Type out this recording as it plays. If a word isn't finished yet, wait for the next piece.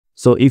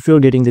So if you're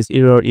getting this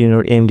error in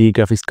your AMD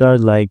graphics card,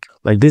 like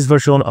this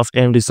version of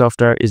AMD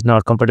software is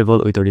not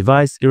compatible with your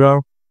device error,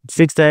 to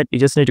fix that, you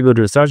just need to go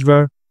to the search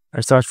bar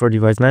and search for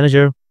device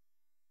manager.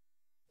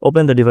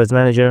 Open the device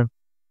manager,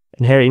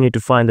 and here you need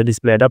to find the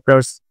display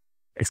adapters.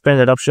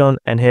 Expand that option,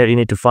 and here you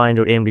need to find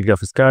your AMD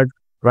graphics card.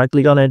 Right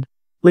click on it,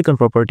 click on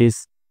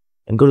properties,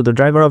 and go to the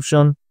driver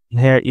option. And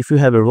here, if you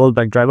have a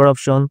rollback driver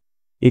option,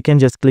 you can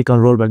just click on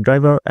rollback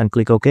driver and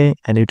click OK,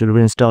 and it will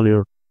reinstall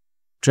your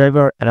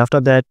driver. And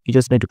after that, you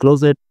just need to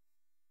close it.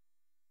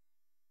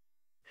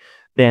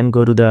 Then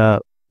go to the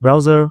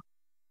browser,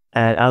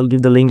 and I'll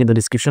give the link in the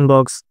description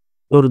box.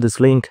 Go to this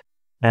link,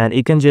 and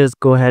you can just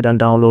go ahead and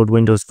download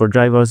Windows 4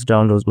 drivers,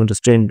 download Windows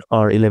 10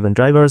 or 11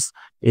 drivers.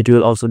 It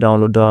will also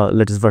download the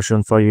latest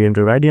version for AMD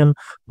Radeon,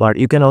 but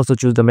you can also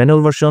choose the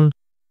manual version.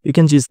 You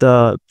can choose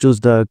the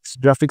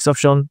graphics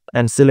option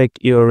and select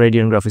your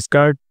Radeon graphics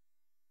card.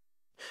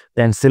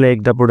 Then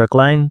select the product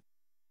line.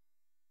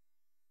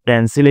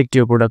 Then select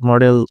your product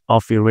model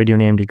of your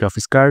Radeon AMD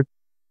graphics card.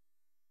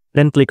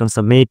 Then click on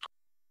submit.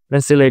 Then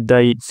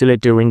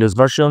select your Windows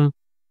version.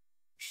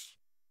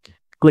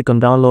 Click on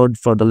download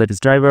for the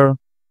latest driver,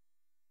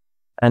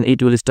 and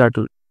it will start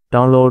to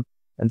download.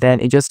 And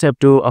then you just have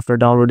to, after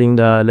downloading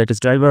the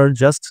latest driver,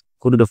 just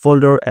go to the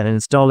folder and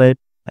install it,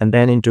 and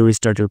then into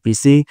restart your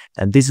PC,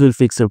 and this will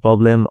fix your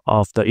problem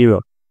of the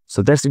error.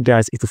 So that's it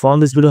guys. If you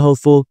found this video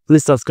helpful,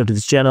 please subscribe to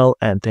this channel,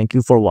 and thank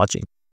you for watching.